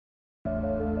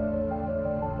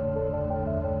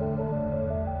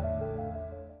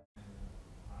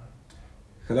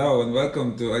Hello and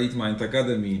welcome to Elite Mind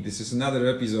Academy. This is another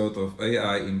episode of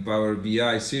AI in Power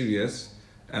BI series.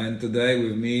 And today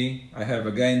with me I have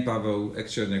again Paweł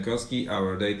Ekczerniakowski,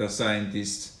 our data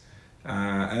scientist.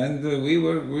 We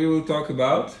will talk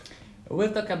about.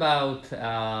 We'll talk about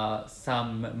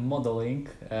some modeling.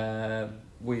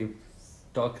 We've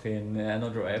talked in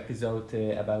another episode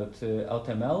about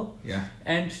AutoML. Yeah.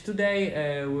 And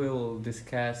today we'll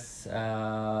discuss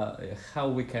how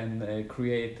we can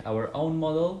create our own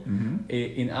model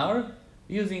in R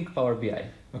using Power BI.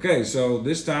 Okay, so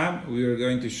this time we are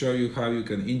going to show you how you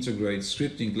can integrate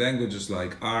scripting languages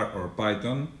like R or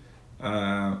Python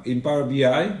in Power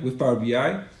BI with Power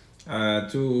BI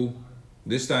to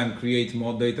this time create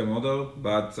more data model,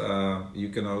 but you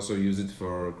can also use it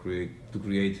to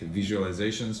create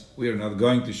visualizations. We are not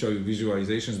going to show you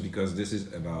visualizations because this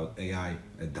is about AI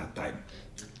at that time.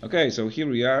 Okay, so here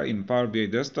we are in Power BI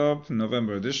Desktop,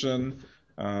 November edition,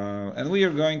 and we are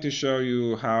going to show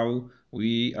you how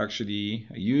we actually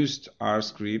used R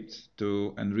script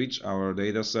to enrich our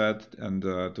data set and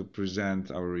to present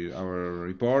our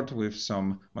report with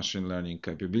some machine learning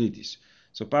capabilities.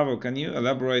 So Pavel, can you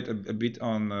elaborate a bit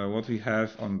on what we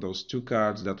have on those two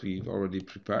cards that we've already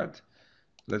prepared?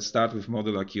 Let's start with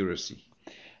model accuracy.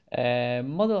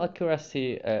 Model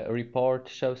accuracy report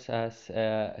shows us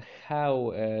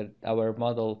how our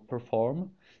model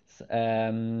performs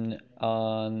on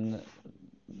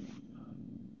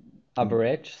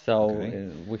average. So Okay.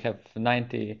 we have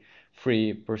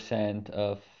 93%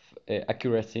 of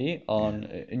accuracy on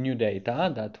new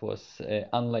data that was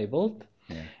unlabeled.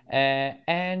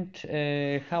 And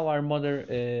how our model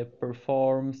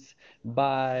performs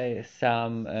by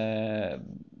some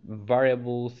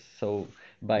variables, so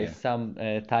by some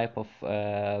type of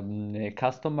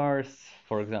customers,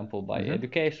 for example, by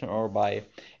education or by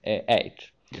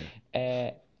age.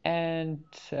 And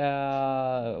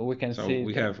we can So see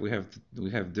we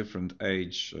have different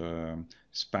age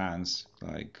spans,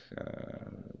 like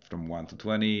from 1 to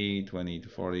 20, 20 to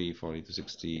 40, 40 to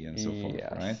 60, and so forth,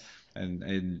 Yes. right? And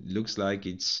it looks like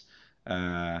it's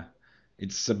a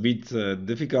bit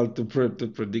difficult to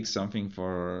predict something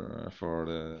for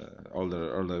the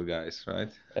older guys, right?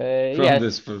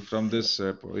 Yes. From this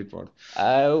report.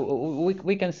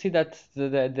 We can see that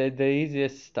the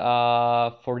easiest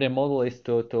for the model is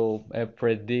to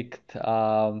predict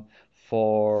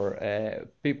for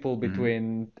people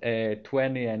between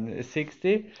 20 and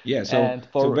 60. Yeah, And so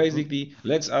for basically,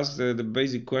 let's ask the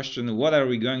basic question: what are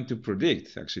we going to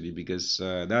predict actually? Because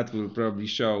that will probably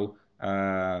show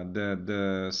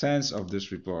the sense of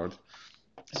this report.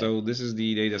 So this is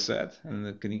the data set,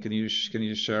 and can you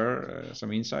share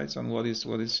some insights on what is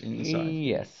inside?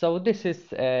 Yes, so this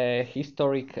is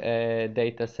historic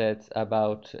data sets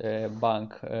about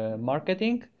bank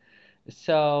marketing.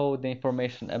 So the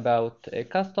information about a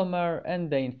customer and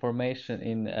the information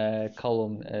in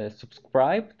column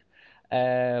subscribed,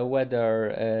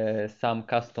 whether some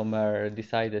customer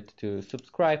decided to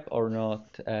subscribe or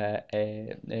not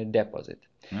a deposit.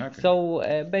 Okay. So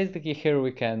basically here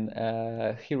we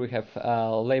have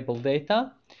label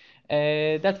data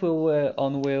that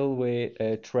will we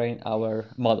train our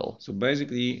model. So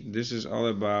basically, this is all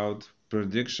about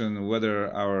prediction whether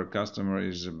our customer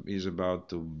is about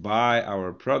to buy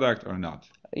our product or not.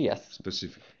 Yes.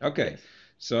 Specific. Okay.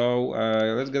 So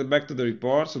let's get back to the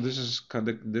report. So this is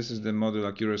the model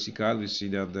accuracy card. We see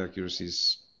that the accuracy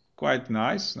is quite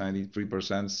nice.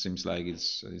 93% seems like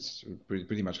it's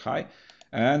pretty much high.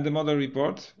 And the model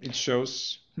report, it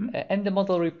shows. And the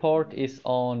model report is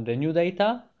on the new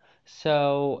data.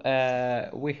 So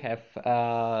we have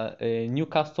new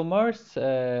customers.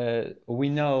 We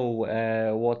know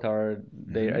what are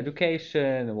their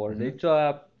education, what their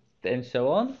job, and so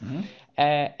on.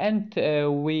 And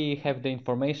we have the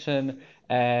information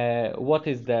what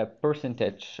is the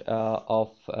percentage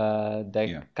of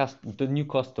the new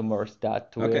customers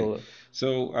that will. Okay,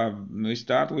 so we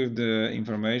start with the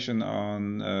information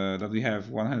on that we have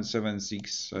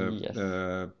 176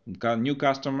 new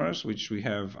customers, which we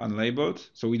have unlabeled.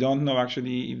 So we don't know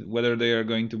actually whether they are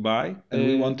going to buy, and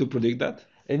we want to predict that.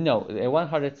 No,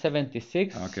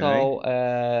 176 so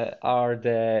are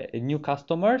the new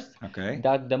customers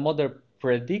that the model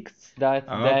predicts that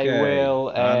they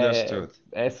will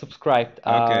subscribe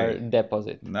our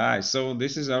deposit. Nice. So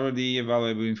this is already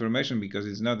valuable information because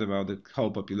it's not about the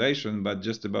whole population, but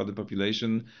just about the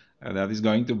population that is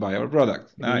going to buy our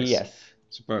product. Nice. Yes.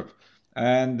 Superb.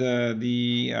 And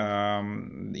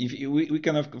if we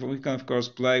can of course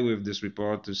play with this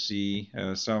report to see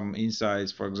some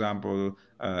insights, for example,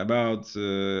 about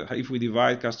if we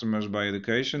divide customers by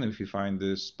education, if we find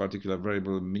this particular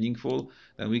variable meaningful,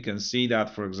 then we can see that,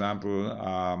 for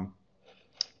example,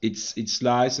 it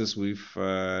slices with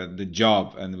the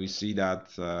job, and we see that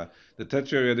the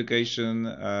tertiary education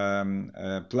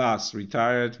plus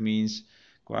retired means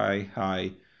quite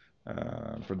high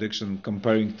prediction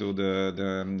comparing to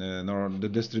the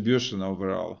distribution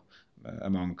overall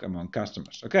among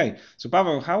customers. Okay, so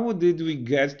Pavel, how did we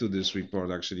get to this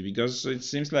report actually? Because it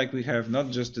seems like we have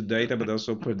not just the data but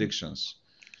also predictions.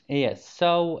 Yes,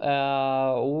 so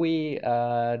we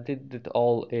did it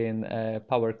all in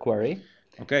Power Query.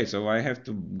 Okay, so I have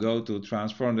to go to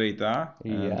transform data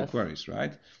and the Yes. queries,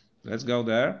 right? Let's go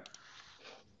there.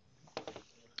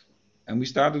 And we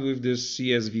started with this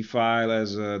CSV file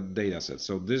as a data set.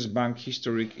 So this bank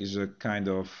historic is a kind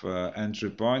of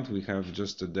entry point. We have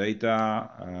just the data,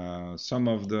 some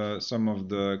of the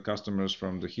customers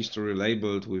from the history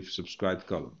labeled with subscribed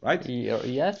column, right?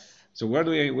 Yes. So where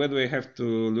do I have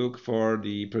to look for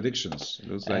the predictions? It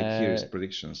looks like here is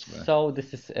predictions. So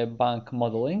this is a bank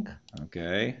modeling.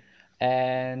 Okay.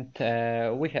 And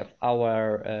we have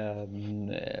our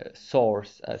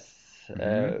source as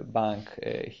bank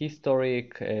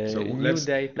historic, So new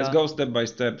data. let's go step by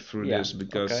step through Yeah, this,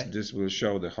 because okay. this will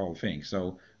show the whole thing.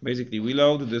 So basically we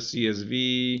load the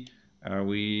CSV,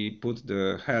 we put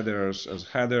the headers as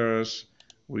headers,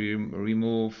 we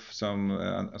remove some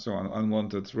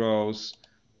unwanted rows,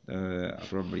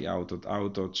 probably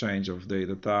auto change of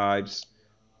data types,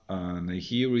 and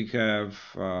here we have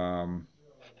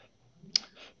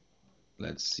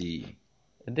let's see.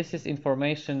 This is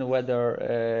information whether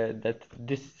that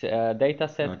this data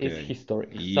set is Okay. historic.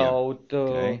 Yeah. So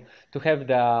Okay. to have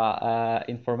the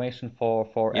information for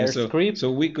Yeah, AirScript.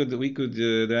 so we could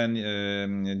then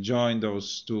join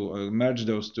those two, merge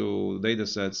those two data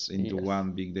sets into Yes.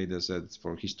 one big data set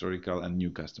for historical and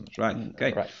new customers, right?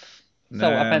 Okay. Right. So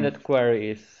appended query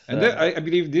is. And I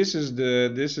believe this is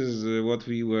what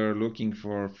we were looking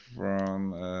for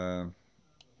from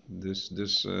this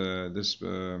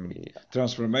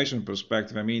transformation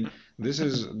perspective. I mean, this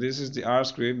is the R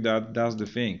script that does the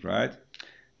thing, right?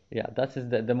 Yeah, that is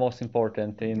the most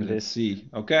important in Let's this. see.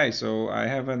 Okay, so I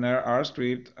have an R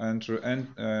script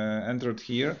entered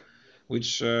here,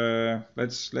 which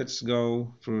let's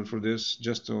go through this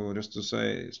just to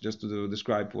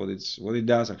describe what it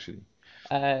does actually.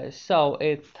 So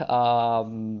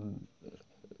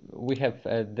we have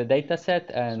the data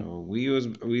set, and So we use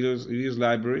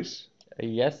libraries.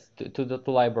 yes, two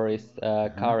libraries,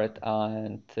 caret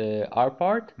and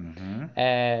rpart.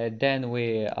 Then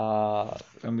we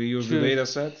And we use the data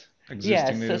set,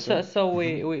 existing data yes, set. so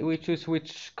we choose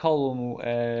which column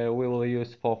we will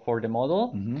use for the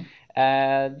model.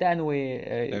 Then we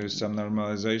There is some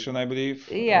normalization, I believe.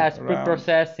 yes, around.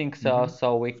 pre-processing.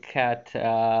 So we cut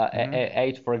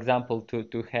age, for example,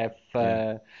 to have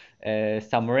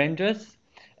some ranges.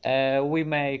 We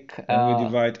make And we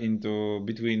divide into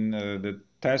between the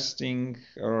testing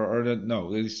or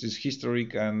this is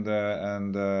historic and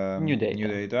new data. New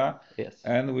data. Yes.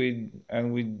 And we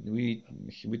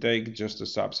take just a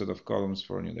subset of columns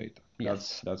for new data.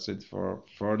 Yes. That's it for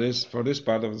this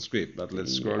part of the script. But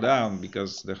let's scroll down,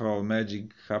 because the whole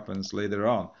magic happens later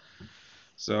on.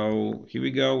 So here we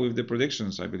go with the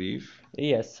predictions, I believe.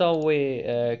 Yes, so we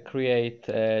create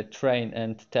train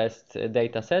and test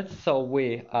data sets. So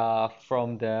we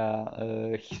from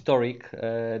the historic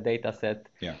data set,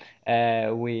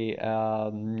 we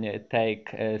take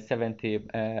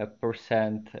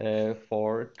 70%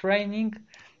 for training,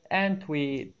 and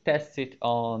we test it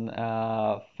on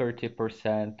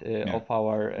 30% of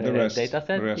our data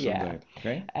set.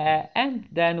 Okay. And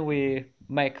then we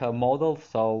make a model.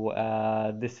 So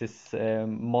this is a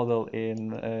model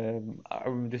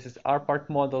this is rpart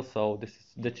model. So this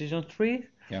is decision tree.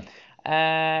 Yeah.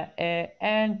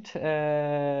 And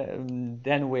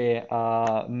then we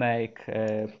make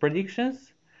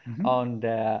predictions on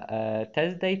the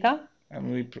test data.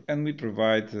 And we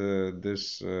provide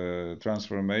this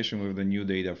transformation with the new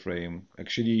data frame,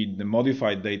 actually the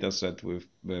modified data set with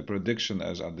prediction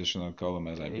as additional column,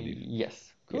 as I believe.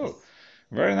 Yes. Cool. Yes.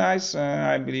 Very nice.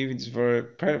 I believe it's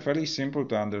fairly simple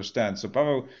to understand. So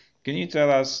Pavel, can you tell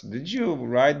us, did you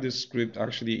write this script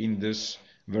actually in this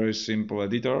very simple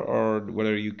editor, or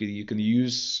whether you can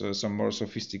use some more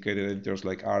sophisticated editors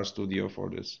like RStudio for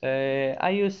this?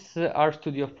 I use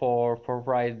RStudio for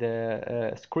write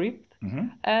the script.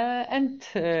 And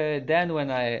then when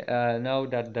I know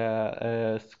that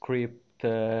the script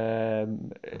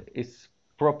is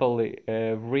properly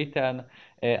written,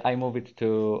 I move it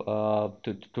to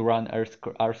run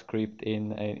our script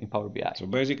in Power BI. So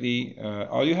basically,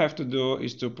 all you have to do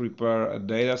is to prepare a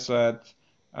data set,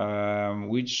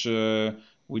 which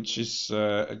is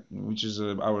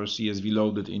our CSV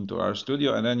loaded into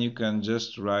RStudio, and then you can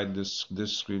just write this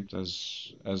script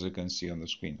as you can see on the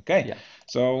screen. Okay. Yeah.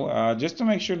 So just to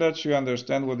make sure that you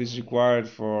understand what is required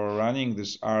for running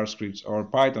this R scripts or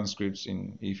Python scripts,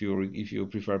 if you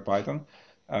prefer Python.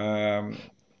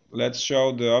 Let's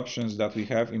show the options that we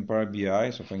have in Power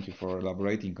BI. So thank you for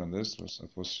elaborating on this. It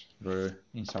was very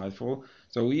insightful.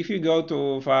 So if you go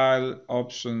to File,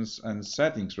 Options, and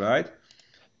Settings, right?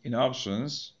 In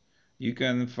Options, you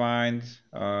can find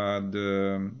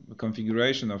the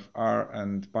configuration of R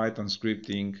and Python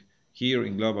scripting here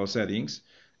in Global Settings.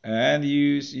 And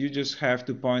you just have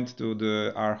to point to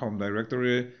the R home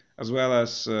directory, as well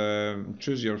as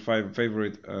choose your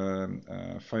favorite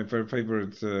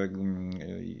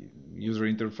user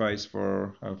interface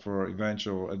for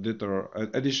eventual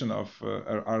addition of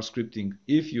R scripting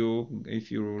if you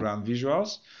run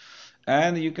visuals.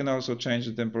 And you can also change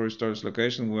the temporary storage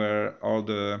location where all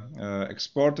the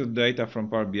exported data from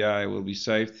Power BI will be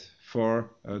saved for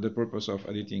the purpose of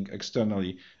editing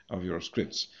externally of your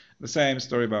scripts. The same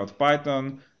story about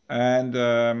Python, and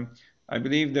I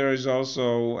believe there is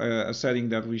also a setting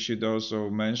that we should also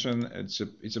mention.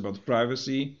 It's about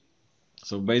privacy.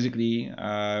 So basically,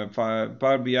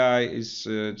 Power BI is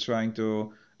trying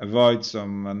to avoid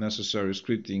some unnecessary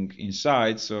scripting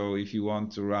inside. So if you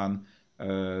want to run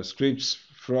scripts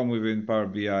from within Power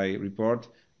BI report,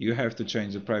 you have to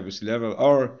change the privacy level,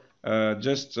 or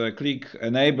just click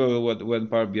enable when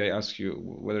Power BI asks you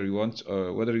whether you want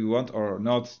or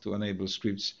not to enable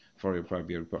scripts for your Power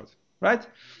BI report, right?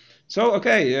 So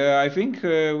okay, I think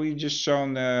we've just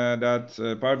shown that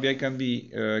Power BI can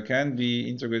be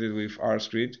integrated with R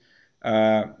script.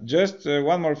 Just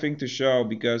one more thing to show,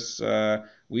 because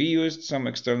we used some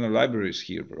external libraries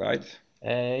here, right?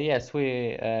 Yes,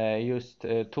 we used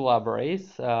two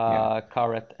libraries,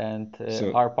 Caret and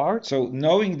RPart. So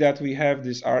knowing that we have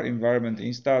this R environment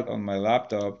installed on my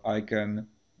laptop, I can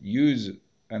use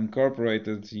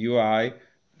incorporated UI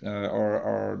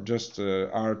or just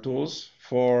R tools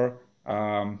for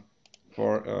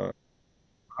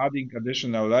adding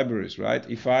additional libraries, right?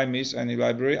 If I miss any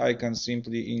library, I can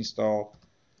simply install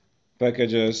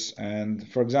packages. And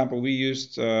for example, we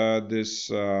used this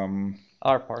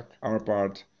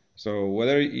RPart. So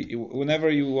whenever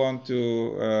you want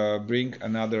to bring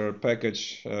another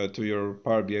package to your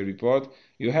Power BI report,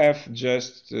 you have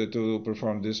just to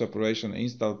perform this operation,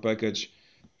 install package,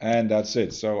 and that's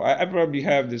it. So I probably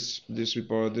have this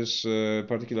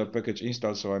particular package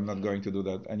installed, so I'm not going to do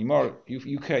that anymore.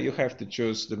 You have to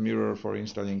choose the mirror for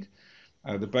installing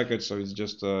the package. So it's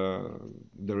just the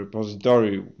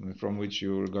repository from which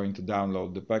you're going to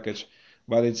download the package.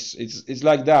 But it's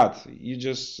like that. You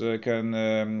just can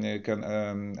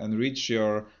enrich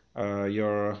your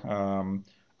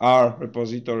R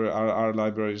repository, R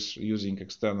libraries using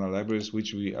external libraries,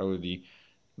 which we already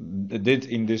did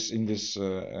in this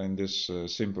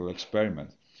simple experiment.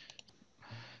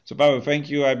 So Paweł, thank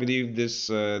you. I believe this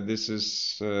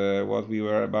is what we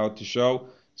were about to show.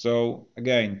 So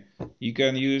again, you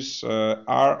can use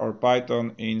R or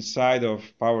Python inside of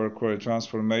Power Query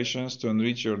transformations to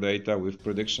enrich your data with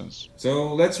predictions.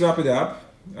 So let's wrap it up.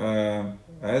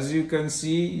 As you can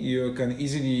see, you can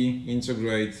easily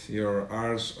integrate your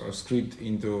R script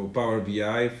into Power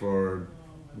BI for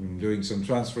doing some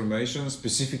transformations.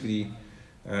 Specifically,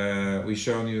 we've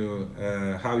shown you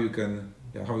how you can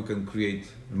create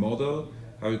a model,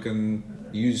 how you can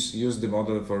use the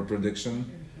model for prediction,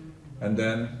 and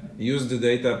then use the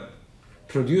data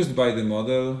produced by the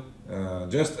model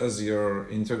just as your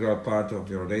integral part of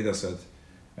your data set,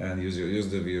 and use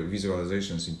the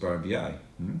visualizations in Power BI.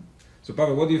 So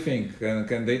Paweł, what do you think?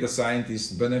 Can data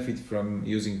scientists benefit from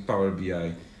using Power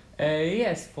BI?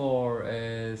 Yes, for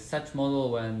such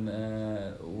model, when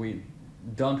we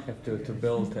don't have to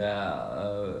build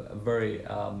very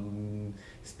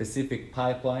specific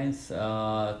pipelines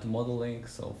to modeling.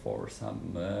 So for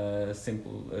some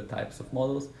simple types of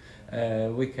models,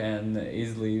 we can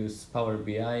easily use Power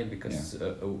BI, because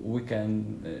we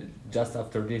can just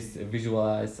after this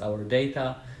visualize our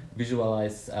data,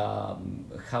 visualize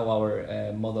how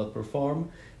our model perform,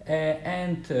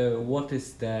 and what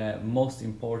is the most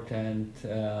important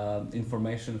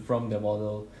information from the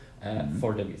model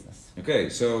for the business. Okay,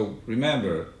 so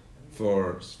remember,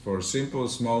 for simple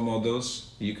small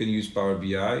models, you can use Power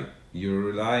BI. You're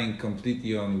relying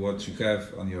completely on what you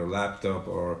have on your laptop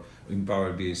or in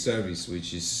Power BI service,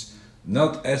 which is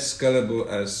not as scalable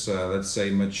as, let's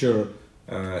say, mature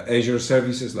Azure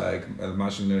services like a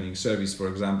machine learning service, for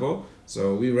example.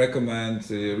 So we recommend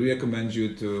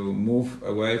you to move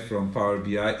away from Power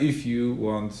BI if you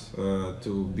want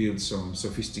to build some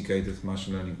sophisticated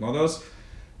machine learning models.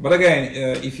 But again,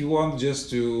 if you want just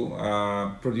to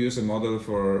produce a model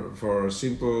for a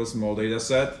simple small data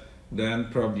set, then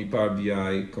probably Power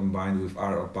BI combined with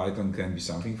R or Python can be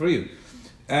something for you.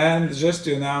 And just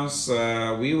to announce,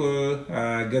 we will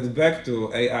get back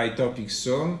to AI topics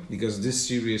soon, because this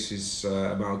series is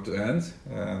about to end.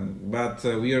 But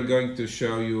we are going to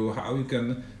show you how you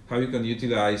can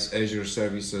utilize Azure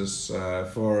services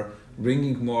for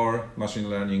bringing more machine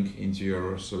learning into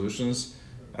your solutions.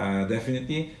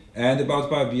 Definitely. And about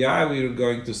Power BI, we are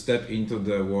going to step into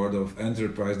the world of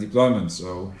enterprise deployment.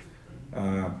 So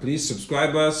please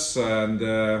subscribe us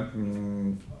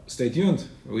and stay tuned.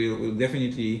 We'll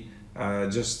definitely we have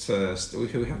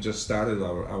just started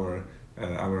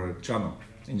our channel.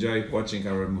 Enjoy watching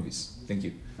our movies. Thank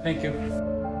you. Thank you.